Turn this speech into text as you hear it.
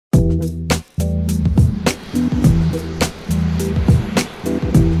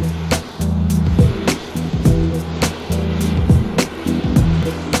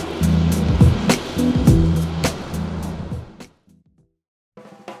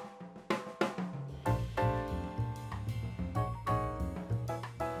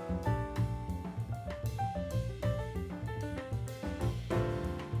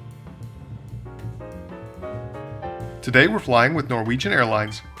Today we're flying with Norwegian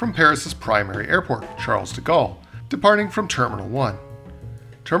Airlines from Paris's primary airport, Charles de Gaulle, departing from Terminal 1.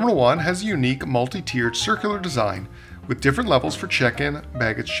 Terminal 1 has a unique multi-tiered circular design with different levels for check-in,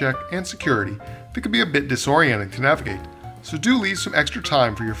 baggage check, and security that can be a bit disorienting to navigate, so do leave some extra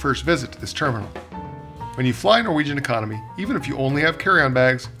time for your first visit to this terminal. When you fly Norwegian economy, even if you only have carry-on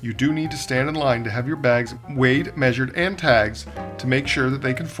bags, you do need to stand in line to have your bags weighed, measured, and tagged to make sure that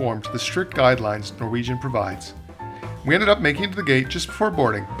they conform to the strict guidelines Norwegian provides. We ended up making it to the gate just before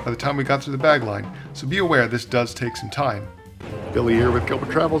boarding by the time we got through the bag line, so be aware this does take some time. Billy here with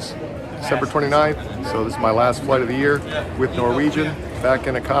Gilbert Travels, December 29th, so this is my last flight of the year with Norwegian, back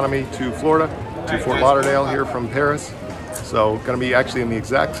in economy to Florida, to Fort Lauderdale here from Paris. So going to be actually in the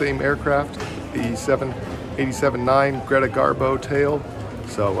exact same aircraft, the 787-9 Greta Garbo tail.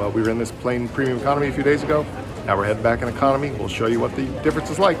 So we were in this plane premium economy a few days ago. Now we're heading back in economy. We'll show you what the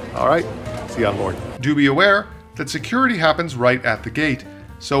difference is like. All right, see you on board. Do be aware that security happens right at the gate.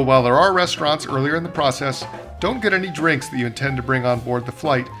 So while there are restaurants earlier in the process, don't get any drinks that you intend to bring on board the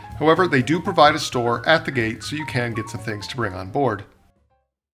flight. However, they do provide a store at the gate so you can get some things to bring on board.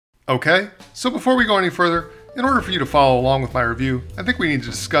 Okay, so before we go any further, in order for you to follow along with my review, I think we need to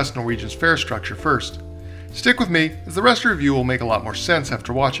discuss Norwegian's fare structure first. Stick with me, as the rest of the review will make a lot more sense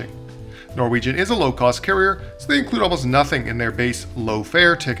after watching. Norwegian is a low-cost carrier, so they include almost nothing in their base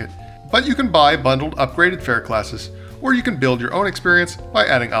low-fare ticket. But you can buy bundled upgraded fare classes, or you can build your own experience by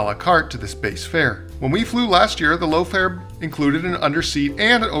adding a la carte to this base fare. When we flew last year, the low fare included an underseat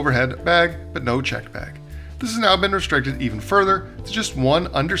and an overhead bag, but no checked bag. This has now been restricted even further to just one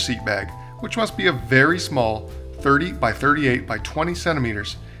underseat bag, which must be a very small 30 by 38 by 20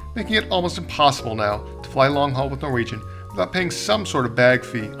 centimeters, making it almost impossible now to fly long haul with Norwegian without paying some sort of bag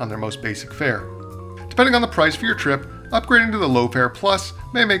fee on their most basic fare. Depending on the price for your trip, upgrading to the Lowfare Plus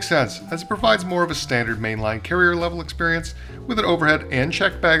may make sense, as it provides more of a standard mainline carrier level experience with an overhead and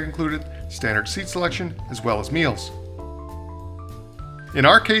checked bag included, standard seat selection, as well as meals. In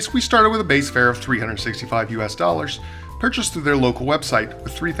our case, we started with a base fare of $365 US, purchased through their local website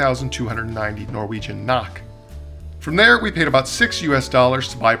with 3,290 Norwegian NOK. From there, we paid about $6 US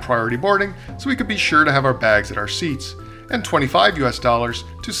to buy priority boarding so we could be sure to have our bags at our seats, and $25 US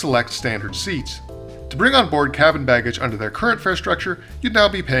to select standard seats. To bring on board cabin baggage under their current fare structure, you'd now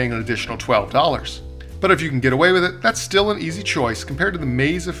be paying an additional $12. But if you can get away with it, that's still an easy choice compared to the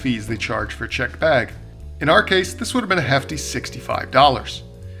maze of fees they charge for a checked bag. In our case, this would have been a hefty $65.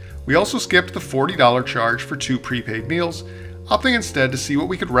 We also skipped the $40 charge for 2 prepaid meals, opting instead to see what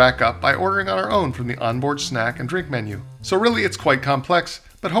we could rack up by ordering on our own from the onboard snack and drink menu. So really it's quite complex,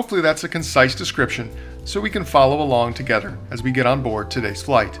 but hopefully that's a concise description so we can follow along together as we get on board today's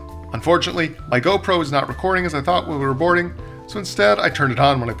flight. Unfortunately, my GoPro is not recording as I thought when we were boarding, so instead I turned it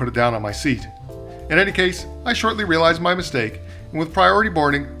on when I put it down on my seat. In any case, I shortly realized my mistake, and with priority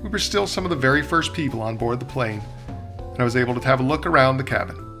boarding, we were still some of the very first people on board the plane, and I was able to have a look around the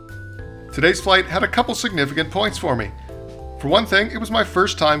cabin. Today's flight had a couple significant points for me. For one thing, it was my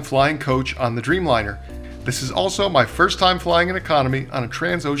first time flying coach on the Dreamliner. This is also my first time flying in economy on a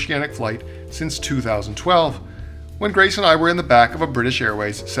transoceanic flight since 2012. When Grace and I were in the back of a British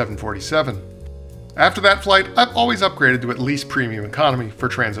Airways 747. After that flight, I've always upgraded to at least premium economy for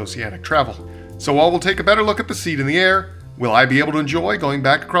transoceanic travel. So while we'll take a better look at the seat in the air, will I be able to enjoy going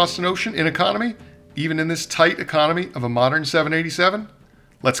back across an ocean in economy, even in this tight economy of a modern 787?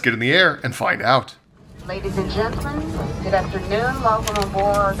 Let's get in the air and find out. Ladies and gentlemen, good afternoon. Welcome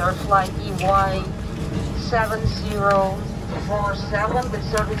aboard our flight EY 7047 with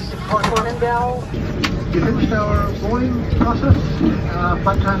service to Port Lauderdale. We finished our boarding process.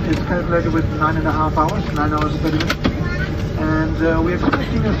 Flight time is calculated with 9.5 hours, 9 hours 30 minutes. And we're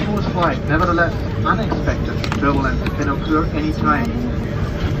expecting a smooth flight. Nevertheless, unexpected turbulence can occur anytime.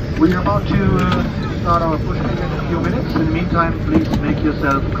 We are about to start our push in a few minutes. In the meantime, please make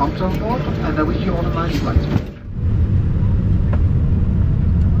yourself comfortable on board, and I wish you all a nice flight.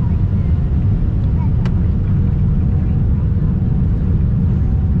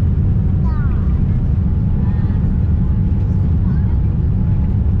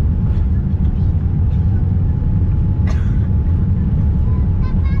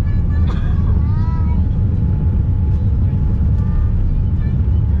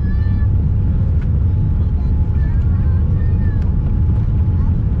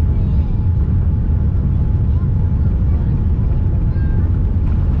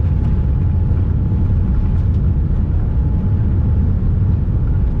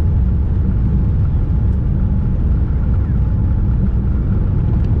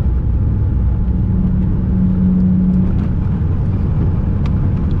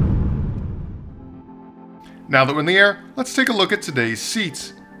 Now that we're in the air, let's take a look at today's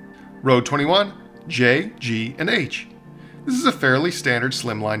seats. Row 21, J, G, and H. This is a fairly standard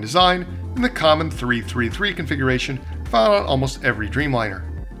slimline design in the common 333 configuration found on almost every Dreamliner.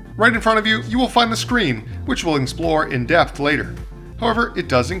 Right in front of you, you will find the screen, which we'll explore in depth later. However, it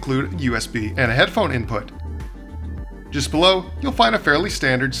does include a USB and a headphone input. Just below, you'll find a fairly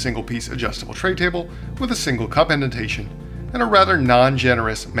standard single-piece adjustable tray table with a single cup indentation, and a rather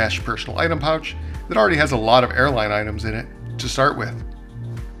non-generous mesh personal item pouch that already has a lot of airline items in it to start with.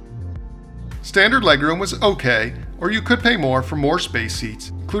 Standard legroom was okay, or you could pay more for more space seats,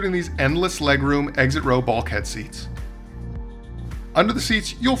 including these endless legroom exit row bulkhead seats. Under the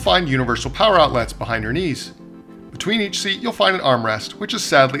seats, you'll find universal power outlets behind your knees. Between each seat, you'll find an armrest, which is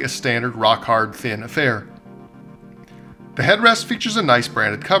sadly a standard rock-hard thin affair. The headrest features a nice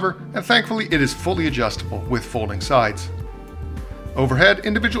branded cover, and thankfully it is fully adjustable with folding sides. Overhead,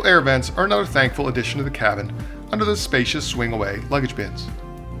 individual air vents are another thankful addition to the cabin under the spacious swing-away luggage bins.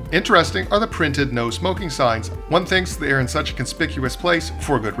 Interesting are the printed no smoking signs. One thinks they are in such a conspicuous place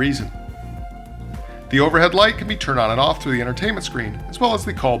for good reason. The overhead light can be turned on and off through the entertainment screen, as well as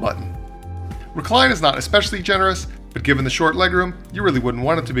the call button. Recline is not especially generous, but given the short legroom, you really wouldn't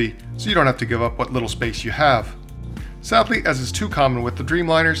want it to be, so you don't have to give up what little space you have. Sadly, as is too common with the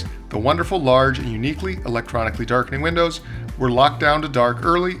Dreamliners, the wonderful, large, and uniquely electronically darkening windows were locked down to dark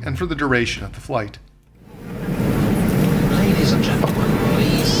early and for the duration of the flight. Ladies and gentlemen,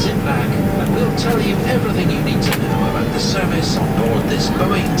 please sit back and we'll tell you everything you need to know about the service on board this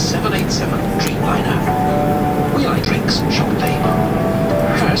Boeing 787 Dreamliner. We like drinks shortly.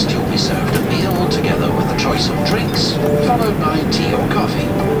 First, you'll be served a meal together with a choice of drinks, followed by tea or coffee.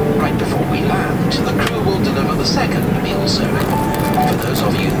 Right before we land, the crew will deliver the second meal serving. For those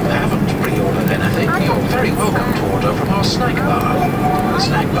of you who haven't pre-ordered anything, you're very welcome to order from our snack bar. The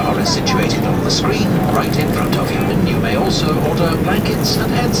snack bar is situated on the screen right in front of you, and you may also order blankets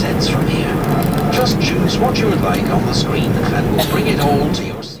and headsets from here. Just choose what you would like on the screen, and we'll bring it all to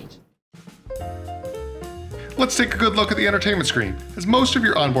your seat. Let's take a good look at the entertainment screen, as most of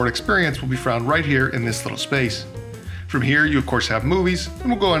your onboard experience will be found right here in this little space. From here, you of course have movies, and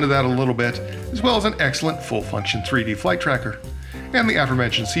we'll go into that a little bit, as well as an excellent full-function 3D flight tracker, and the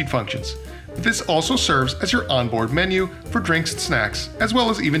aforementioned seat functions. But this also serves as your onboard menu for drinks and snacks, as well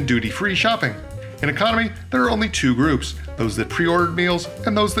as even duty-free shopping. In economy, there are only two groups, those that pre-ordered meals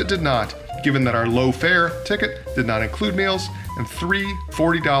and those that did not. Given that our Lowfare ticket did not include meals, and 3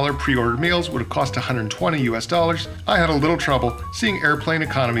 $40 pre-ordered meals would have cost $120 US, I had a little trouble seeing airplane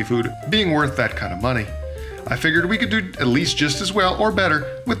economy food being worth that kind of money. I figured we could do at least just as well or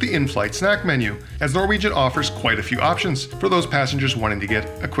better with the in-flight snack menu, as Norwegian offers quite a few options for those passengers wanting to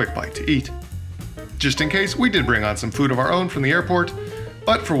get a quick bite to eat. Just in case, we did bring on some food of our own from the airport,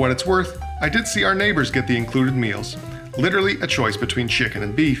 but for what it's worth, I did see our neighbors get the included meals, literally a choice between chicken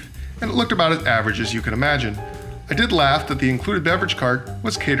and beef, and it looked about as average as you can imagine. I did laugh that the included beverage cart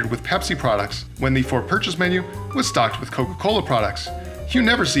was catered with Pepsi products, when the for purchase menu was stocked with Coca-Cola products. You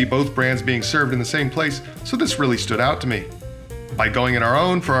never see both brands being served in the same place, so this really stood out to me. By going in our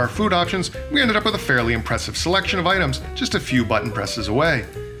own for our food options, we ended up with a fairly impressive selection of items just a few button presses away.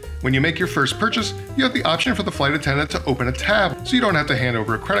 When you make your first purchase, you have the option for the flight attendant to open a tab, so you don't have to hand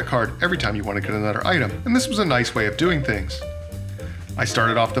over a credit card every time you want to get another item, and this was a nice way of doing things. I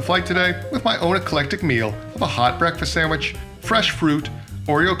started off the flight today with my own eclectic meal of a hot breakfast sandwich, fresh fruit,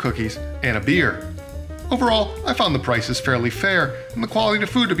 Oreo cookies, and a beer. Overall, I found the prices fairly fair and the quality of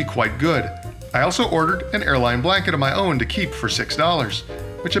food to be quite good. I also ordered an airline blanket of my own to keep for $6,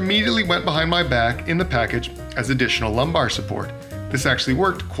 which immediately went behind my back in the package as additional lumbar support. This actually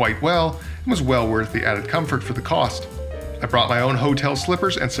worked quite well and was well worth the added comfort for the cost. I brought my own hotel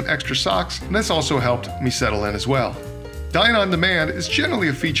slippers and some extra socks, and this also helped me settle in as well. Dine on demand is generally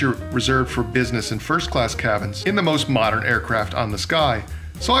a feature reserved for business and first class cabins in the most modern aircraft on the sky,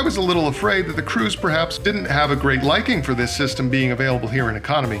 so I was a little afraid that the crews perhaps didn't have a great liking for this system being available here in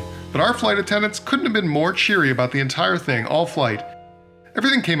economy. But our flight attendants couldn't have been more cheery about the entire thing all flight.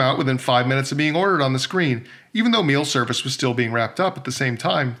 Everything came out within 5 minutes of being ordered on the screen, even though meal service was still being wrapped up at the same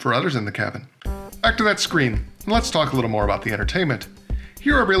time for others in the cabin. Back to that screen, and let's talk a little more about the entertainment.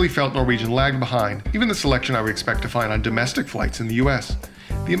 Here I really felt Norwegian lagged behind, even the selection I would expect to find on domestic flights in the US.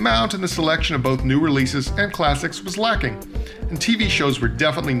 The amount and the selection of both new releases and classics was lacking, and TV shows were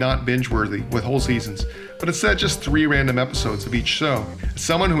definitely not binge-worthy with whole seasons, but instead just 3 random episodes of each show. As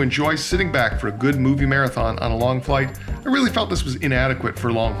someone who enjoys sitting back for a good movie marathon on a long flight, I really felt this was inadequate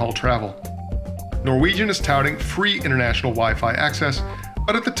for long-haul travel. Norwegian is touting free international Wi-Fi access,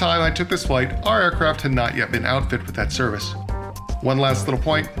 but at the time I took this flight, our aircraft had not yet been outfitted with that service. One last little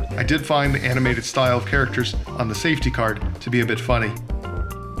point, I did find the animated style of characters on the safety card to be a bit funny.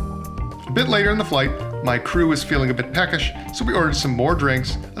 A bit later in the flight, my crew was feeling a bit peckish, so we ordered some more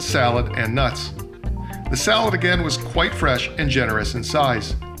drinks, a salad, and nuts. The salad again was quite fresh and generous in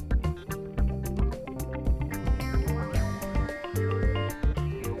size.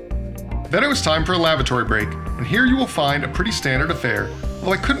 Then it was time for a lavatory break, and here you will find a pretty standard affair,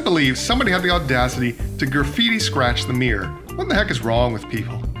 although I couldn't believe somebody had the audacity to graffiti scratch the mirror. What the heck is wrong with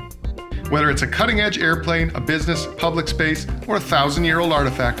people? Whether it's a cutting-edge airplane, a business, public space, or a 1,000-year-old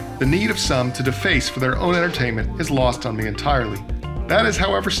artifact, the need of some to deface for their own entertainment is lost on me entirely. That is,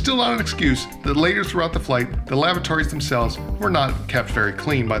 however, still not an excuse that later throughout the flight, the lavatories themselves were not kept very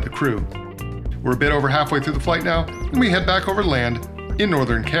clean by the crew. We're a bit over halfway through the flight now, and we head back over land in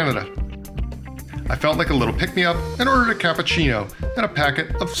northern Canada. I felt like a little pick-me-up and ordered a cappuccino and a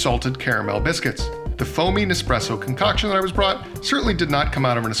packet of salted caramel biscuits. The foamy Nespresso concoction that I was brought certainly did not come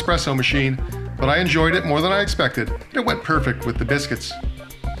out of an espresso machine, but I enjoyed it more than I expected, and it went perfect with the biscuits.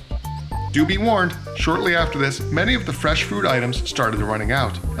 Do be warned, shortly after this, many of the fresh food items started running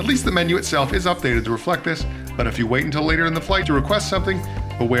out. At least the menu itself is updated to reflect this, but if you wait until later in the flight to request something,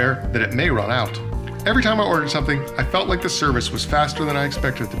 beware that it may run out. Every time I ordered something, I felt like the service was faster than I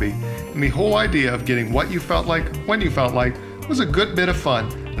expected it to be, and the whole idea of getting what you felt like, when you felt like, was a good bit of fun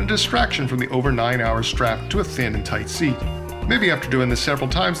and a distraction from the over 9 hours strapped to a thin and tight seat. Maybe after doing this several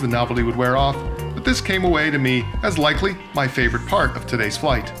times the novelty would wear off, but this came away to me as likely my favorite part of today's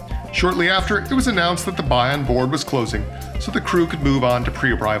flight. Shortly after, it was announced that the buy on board was closing, so the crew could move on to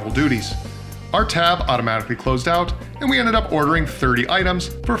pre-arrival duties. Our tab automatically closed out, and we ended up ordering 30 items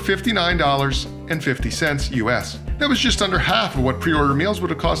for $59.50 US. That was just under half of what pre-order meals would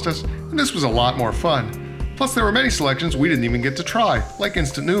have cost us, and this was a lot more fun. Plus, there were many selections we didn't even get to try, like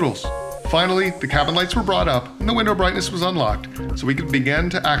instant noodles. Finally, the cabin lights were brought up and the window brightness was unlocked, so we could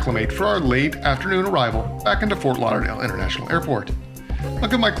begin to acclimate for our late afternoon arrival back into Fort Lauderdale International Airport. I'll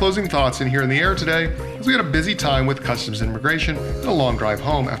give my closing thoughts in here in the air today, as we had a busy time with customs and immigration and a long drive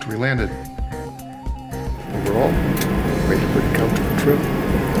home after we landed. Overall, made a pretty comfortable trip. I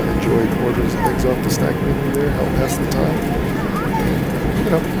enjoyed ordering some things off the snack menu there, helped pass the time. And,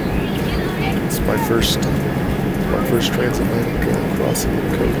 you know, it's my first transatlantic crossing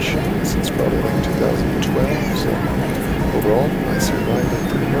in coach since probably like 2012. So overall, I survived it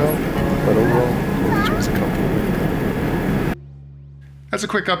pretty well. But overall, Norwegian was a comfortable way to go. As a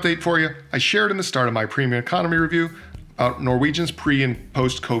quick update for you, I shared in the start of my premium economy review about Norwegian's pre- and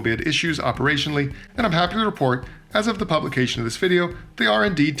post-COVID issues operationally, and I'm happy to report, as of the publication of this video, they are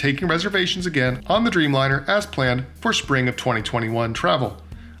indeed taking reservations again on the Dreamliner as planned for spring of 2021 travel.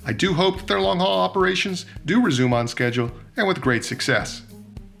 I do hope that their long-haul operations do resume on schedule and with great success.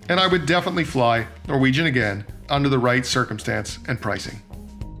 And I would definitely fly Norwegian again under the right circumstance and pricing.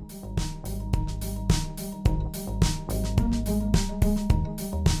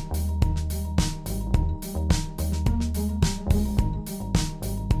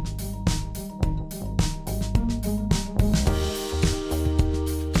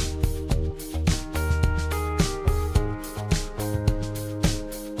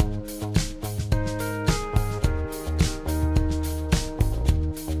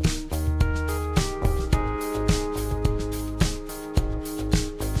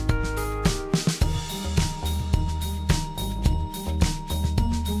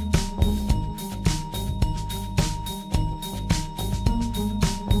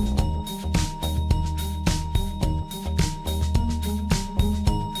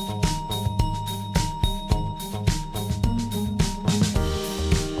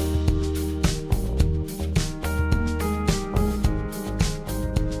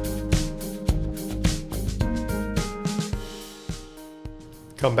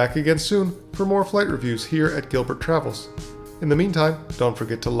 Come back again soon for more flight reviews here at Gilbert Travels. In the meantime, don't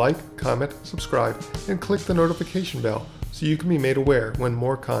forget to like, comment, subscribe, and click the notification bell so you can be made aware when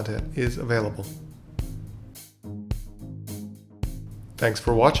more content is available. Thanks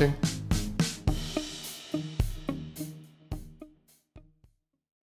for watching.